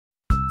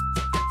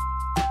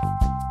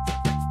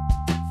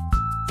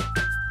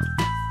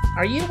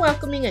Are you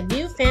welcoming a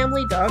new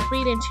family dog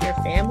breed into your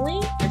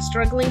family and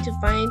struggling to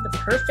find the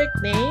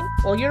perfect name?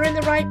 Well, you're in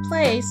the right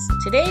place.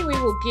 Today we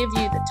will give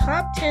you the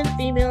top 10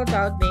 female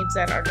dog names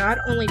that are not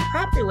only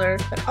popular,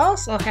 but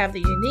also have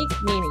the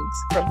unique meanings,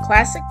 from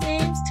classic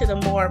names to the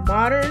more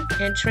modern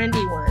and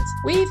trendy ones.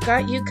 We've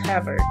got you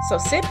covered. So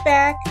sit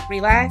back,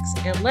 relax,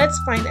 and let's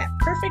find that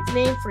perfect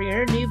name for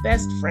your new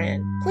best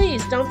friend.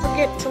 Please don't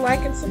forget to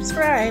like and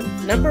subscribe.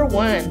 Number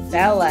 1,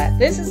 Bella.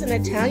 This is an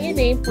Italian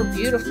name for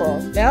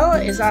beautiful.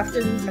 Bella is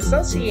often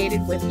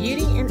associated with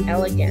beauty and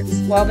elegance.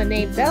 While the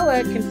name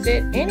Bella can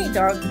fit any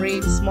dog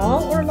breed,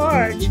 small or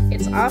large,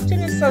 it's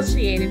often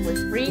associated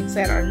with breeds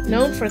that are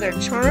known for their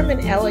charm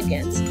and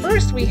elegance.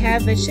 First, we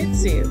have the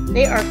Shihtzu.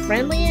 They are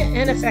friendly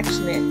and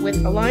affectionate,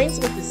 with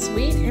aligns with the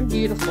sweet and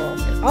beautiful,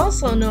 and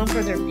also known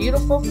for their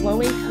beautiful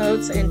flowing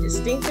coats and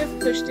distinctive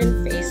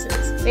pushed-in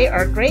faces. They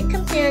are great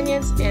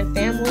companions and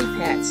family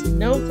pets,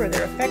 known for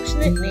their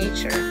affectionate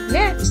nature.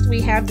 Next,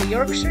 we have the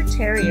Yorkshire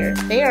Terrier.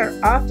 They are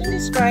often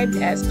described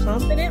as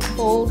confident,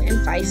 bold,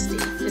 and feisty.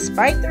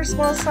 Despite their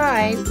small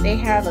size, they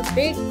have a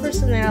big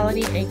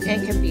personality and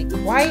can be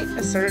quite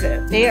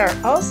assertive. They are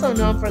also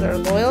known for their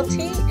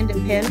loyalty,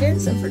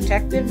 independence, and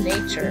protective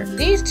nature.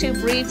 These two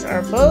breeds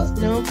are both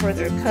known for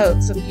their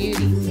coats of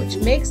beauty, which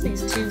makes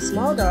these two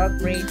small dog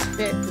breeds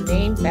fit the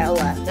name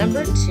Bella.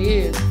 Number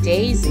 2,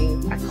 Daisy,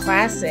 a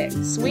classic,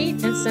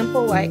 sweet and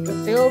simple like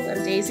a field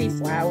of daisy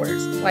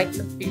flowers, like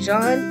the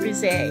Bichon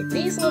Frise.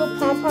 These little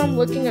pom-pom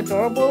looking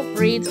adorable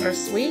breeds are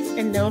sweet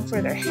and known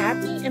for their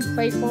happy and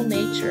playful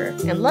nature,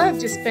 and love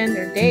to spend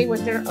their day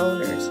with their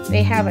owners.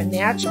 They have a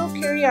natural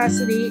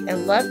curiosity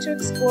and love to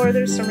explore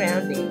their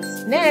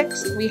surroundings.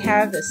 Next, we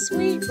have the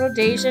sweet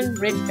Rhodesian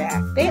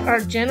Ridgeback. They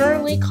are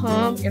generally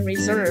calm and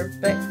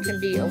reserved, but can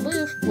be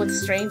aloof with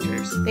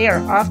strangers. They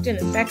are often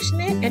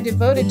affectionate and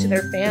devoted to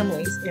their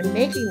families, and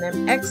making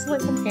them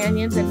excellent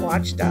companions and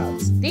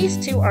watchdogs.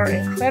 These two are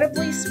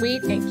incredibly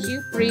sweet and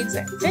cute breeds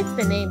that fit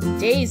the name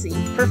Daisy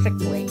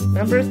perfectly.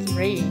 Number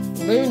 3,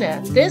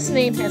 Luna. This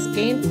name has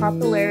gained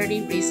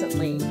popularity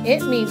recently.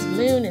 It means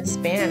moon in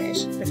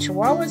Spanish. The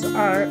Chihuahuas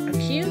are a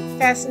cute,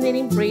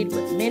 fascinating breed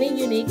with many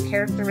unique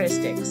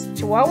characteristics.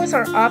 Chihuahuas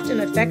are often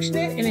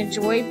affectionate and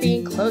enjoy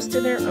being close to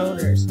their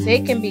owners.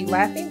 They can be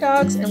laughing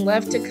dogs and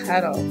love to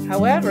cuddle.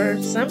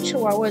 However, some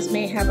Chihuahuas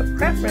may have a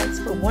preference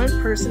for one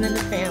person in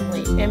the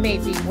family and may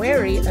be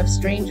wary of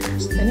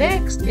strangers. The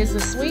next is the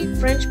sweet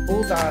French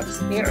Bulldogs.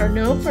 They are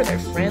known for their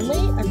friendly,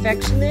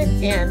 affectionate,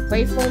 and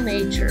playful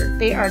nature.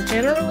 They are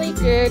generally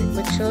good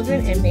with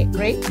children and make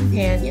great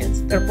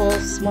companions. They're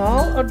both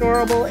small,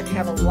 adorable, and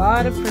have a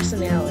lot of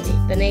personality.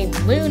 The name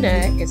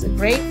Luna is a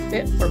great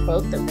fit for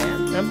both of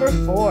them. Number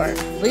 4,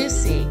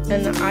 Lucy,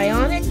 and the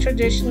Ionic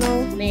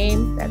traditional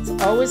name that's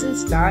always in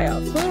style.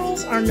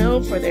 Poodles are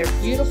known for their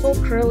beautiful,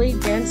 curly,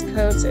 dense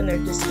coats and their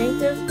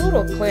distinctive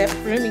poodle clip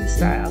grooming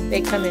style.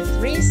 They come in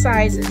 3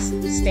 sizes: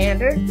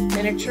 standard,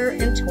 miniature,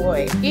 and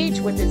toy, each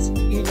with its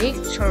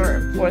unique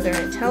charm for their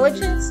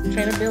intelligence,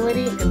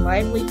 trainability, and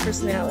lively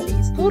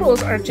personalities.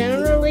 Poodles are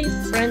generally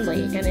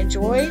friendly and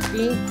enjoy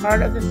being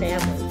part of the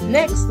family.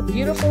 Next, the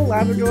beautiful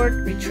Labrador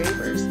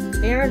Retrievers.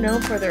 They are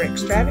known for their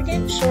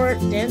extravagant, short,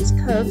 dense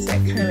coats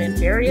that come in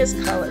various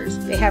colors.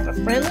 They have a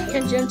friendly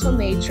and gentle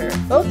nature.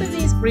 Both of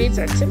these breeds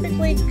are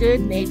typically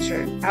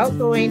good-natured,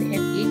 outgoing,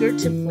 and eager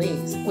to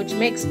please, which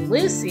makes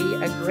Lucy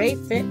a great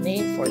fit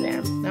name for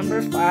them.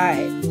 Number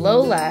 5,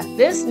 Lola.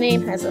 This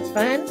name has a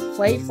fun,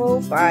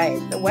 playful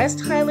vibe. The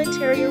West Highland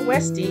Terrier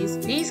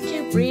Westies. These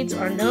cute breeds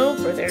are known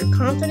for their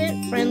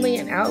confident, friendly,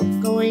 and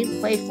outgoing,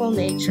 playful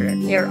nature.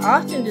 They are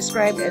often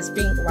described as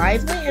being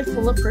lively and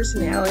full of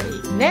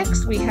personality.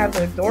 Next, we have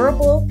the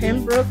adorable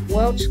Pembroke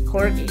Welch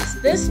Corgis.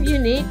 This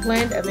unique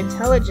blend of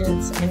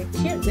intelligence and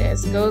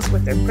cuteness goes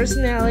with their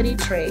personality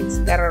traits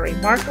that are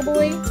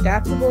remarkably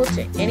adaptable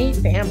to any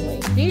family.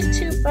 These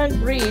two fun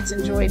breeds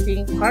enjoy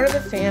being part of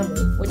the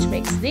family, which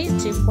makes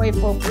these two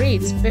playful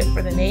breeds fit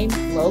for the name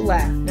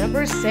Lola.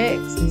 Number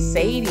 6,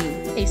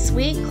 Sadie. A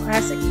sweet,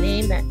 classic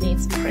name that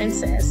means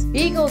princess.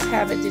 Beagles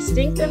have a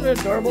distinctive and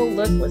adorable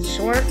look with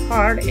short,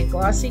 hard, and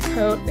glossy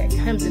coat that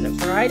comes in a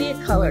variety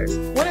of colors.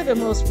 One of the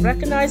most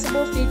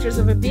recognizable features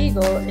of a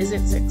beagle is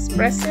its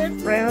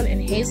expressive brown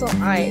and hazel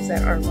eyes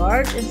that are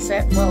large and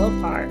set well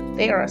apart.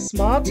 They are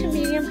small to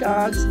medium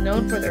dogs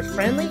known for their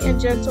friendly and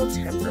gentle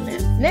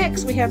temperament.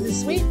 Next, we have the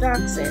sweet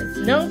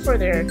Dachshund, known for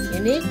their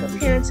unique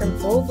appearance and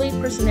boldly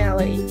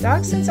personality.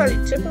 Dachshunds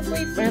are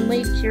typically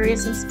friendly,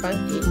 curious, and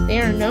spunky. They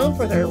are known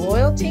for their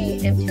loyalty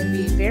and can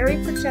be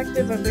very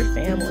protective of their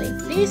family.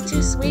 These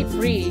two sweet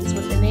breeds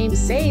with the name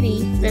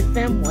Sadie fit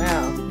them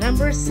well.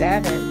 Number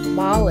 7,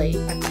 Molly,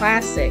 a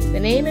classic. The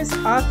name is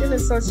often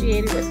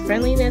associated with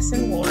friendliness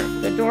and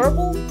warmth.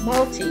 Adorable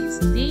Maltese.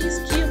 These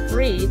cute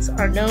breeds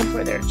are known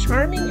for their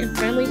charming and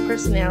friendly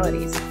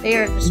personalities. They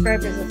are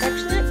described as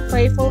affectionate,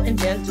 playful, and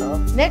gentle.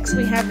 Next,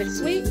 we have the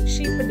sweet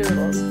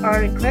Sheepadoodles.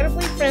 Are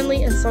incredibly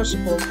friendly and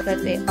sociable,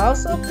 but they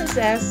also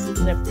possess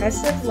an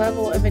impressive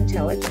level of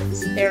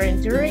intelligence. Their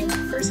enduring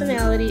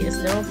personality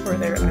is known for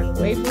their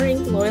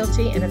unwavering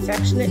loyalty and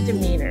affectionate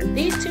demeanor.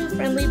 These two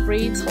friendly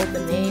breeds hold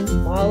the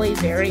name Molly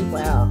very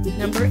well.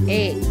 Number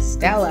 8,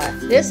 Stella.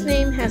 This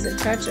name has a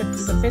touch of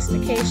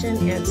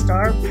sophistication and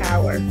star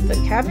power. The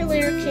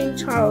Cavalier King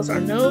Charles are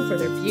known for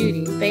their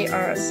beauty. They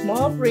are a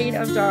small breed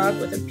of dog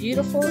with a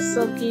beautiful,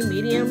 silky,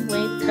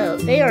 medium-length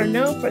coat. They are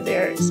known for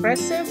their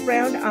expressive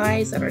round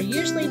eyes that are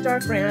usually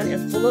dark brown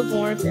and full of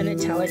warmth and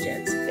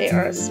intelligence. They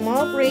are a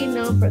small breed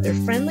known for their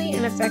friendly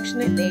and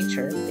affectionate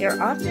nature. They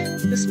are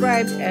often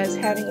described as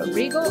having a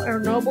regal or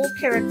noble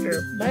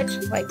character, much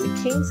like the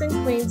kings and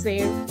queens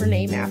they were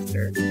named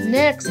after.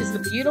 Next is the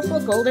beautiful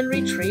Golden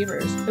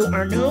Retrievers, who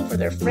are known for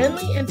their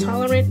friendly and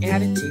tolerant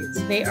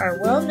attitudes. They are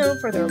well known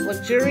for their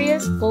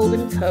luxurious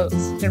golden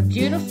coats. Their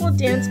beautiful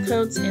dense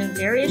coats in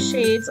various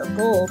shades of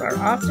gold are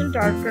often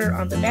darker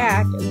on the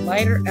back and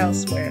lighter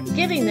elsewhere,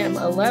 giving them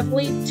a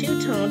lovely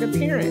two-toned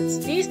appearance.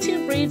 These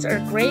two breeds are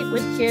great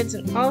with kids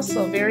and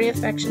also very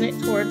affectionate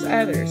towards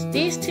others.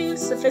 These two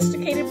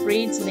sophisticated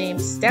breeds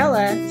named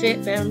Stella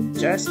fit them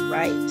just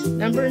right.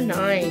 Number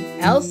 9,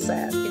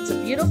 Elsa. It's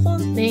a beautiful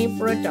name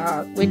for a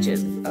dog, which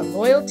is a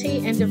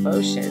loyalty and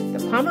devotion.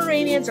 The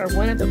Pomeranians are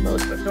one of the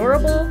most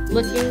adorable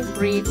looking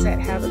breeds that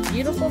have a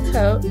beautiful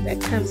coat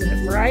that comes in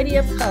a variety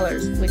of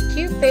colors with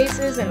cute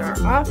faces and are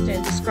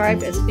often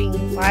described as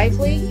being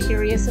lively,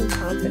 curious, and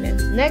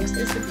confident. Next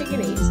is the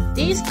Pekingese.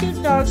 These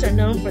cute dogs are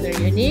known for their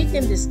unique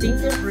and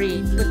distinctive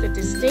breed with a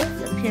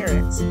distinct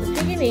appearance. The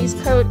Pekingese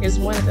coat is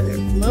one of their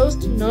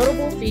most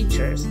notable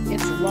features.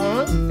 It's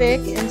long,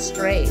 thick, and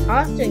straight,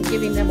 often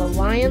giving them a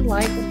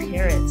lion-like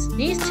appearance.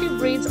 These two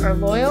breeds are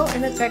loyal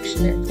and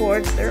affectionate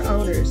towards their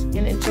owners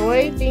and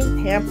enjoy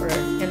being pampered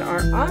and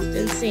are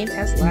often seen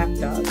as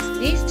lapdogs.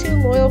 These two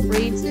loyal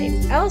breeds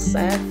named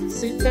Elsa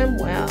suit them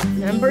well.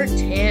 Number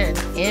 10,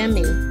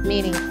 Emmy,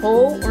 meaning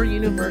whole or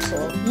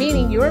universal,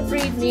 meaning your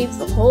breed means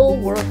the whole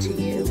world to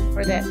you,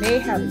 or that they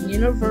have a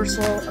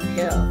universal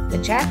appeal.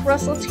 The Jack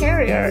Russell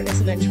Terrier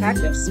is an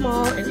attractive,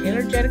 small, and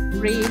energetic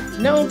breed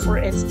known for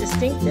its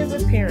distinctive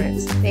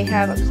appearance. They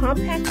have a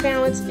compact,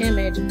 balanced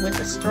image with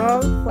a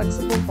strong,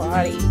 flexible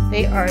body.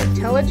 They are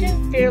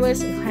intelligent,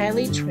 fearless, and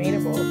highly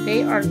trainable.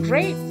 They are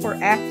great for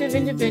active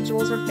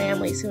individuals or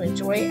families who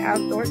enjoy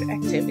outdoor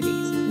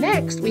activities.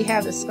 Next, we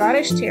have the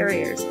Scottish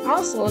Terriers,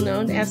 also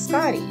known as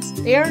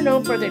Scotties. They are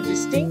known for their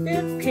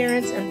distinctive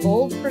appearance and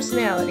bold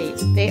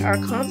personalities. They are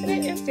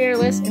confident and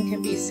fearless and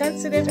can be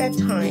sensitive at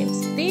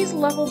times. These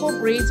lovable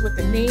breeds with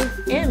the name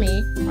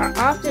Emmy are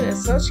often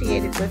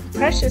associated with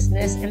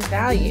preciousness and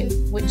value,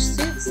 which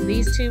suits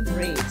these two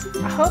breeds.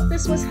 I hope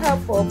this was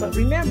helpful, but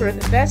remember,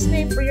 the best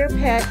name for your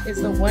pet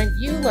is the one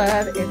you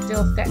love and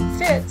feel that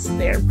fits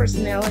their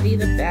personality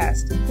the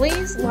best.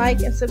 Please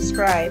like and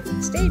subscribe.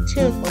 Stay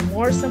tuned for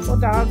more Simple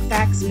Dog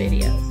Facts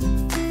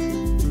videos.